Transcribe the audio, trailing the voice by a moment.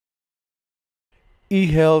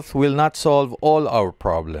E-health will not solve all our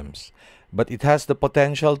problems, but it has the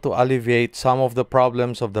potential to alleviate some of the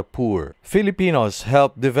problems of the poor. Filipinos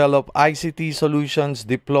help develop ICT solutions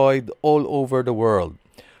deployed all over the world.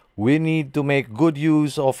 We need to make good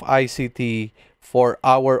use of ICT for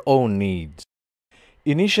our own needs.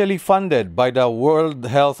 Initially funded by the World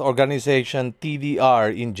Health Organization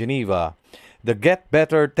 (TDR) in Geneva, the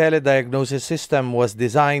GetBetter tele-diagnosis system was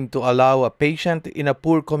designed to allow a patient in a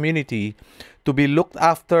poor community to be looked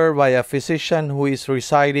after by a physician who is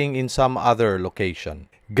residing in some other location.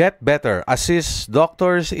 GetBetter assists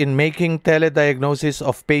doctors in making tele-diagnosis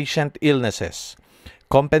of patient illnesses,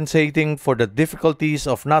 compensating for the difficulties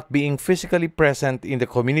of not being physically present in the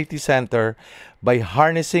community center by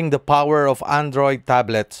harnessing the power of Android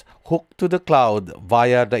tablets hooked to the cloud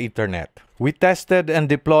via the internet. We tested and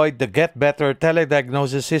deployed the GetBetter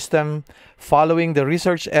tele-diagnosis system following the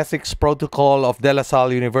research ethics protocol of De La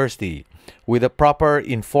Salle University with a proper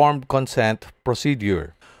informed consent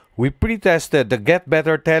procedure. We pre-tested the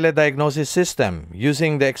GetBetter tele-diagnosis system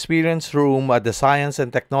using the experience room at the Science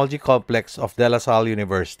and Technology Complex of De La Salle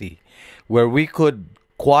University, where we could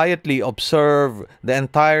quietly observe the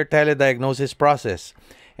entire tele-diagnosis process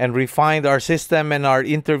and refined our system and our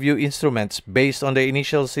interview instruments based on the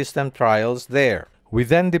initial system trials there. We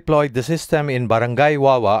then deployed the system in Barangay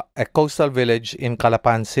Wawa, a coastal village in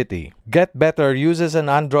Calapan City. GetBetter uses an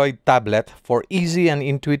Android tablet for easy and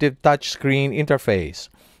intuitive touchscreen interface.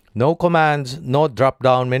 No commands, no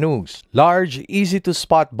drop-down menus. Large,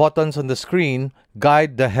 easy-to-spot buttons on the screen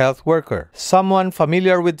guide the health worker. Someone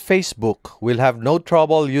familiar with Facebook will have no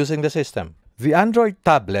trouble using the system. The Android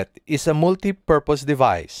tablet is a multi-purpose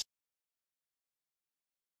device.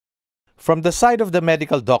 From the side of the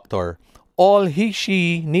medical doctor, all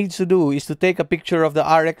he/she needs to do is to take a picture of the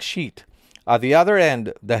RX sheet. At the other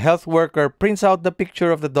end, the health worker prints out the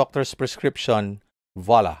picture of the doctor's prescription.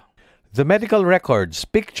 Voila! The medical records,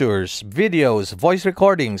 pictures, videos, voice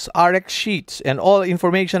recordings, RX sheets, and all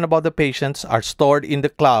information about the patients are stored in the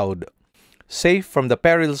cloud, safe from the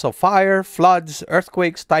perils of fire, floods,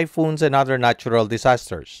 earthquakes, typhoons, and other natural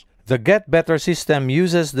disasters. The GetBetter system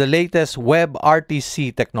uses the latest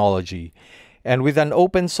WebRTC technology and with an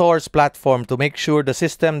open source platform to make sure the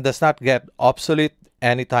system does not get obsolete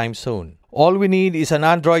anytime soon. All we need is an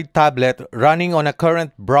Android tablet running on a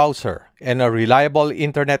current browser and a reliable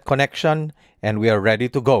internet connection, and we are ready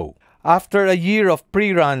to go. After a year of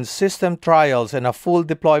pre-runs, system trials, and a full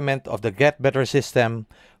deployment of the GetBetter system,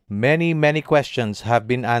 many questions have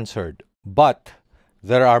been answered. But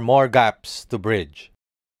there are more gaps to bridge.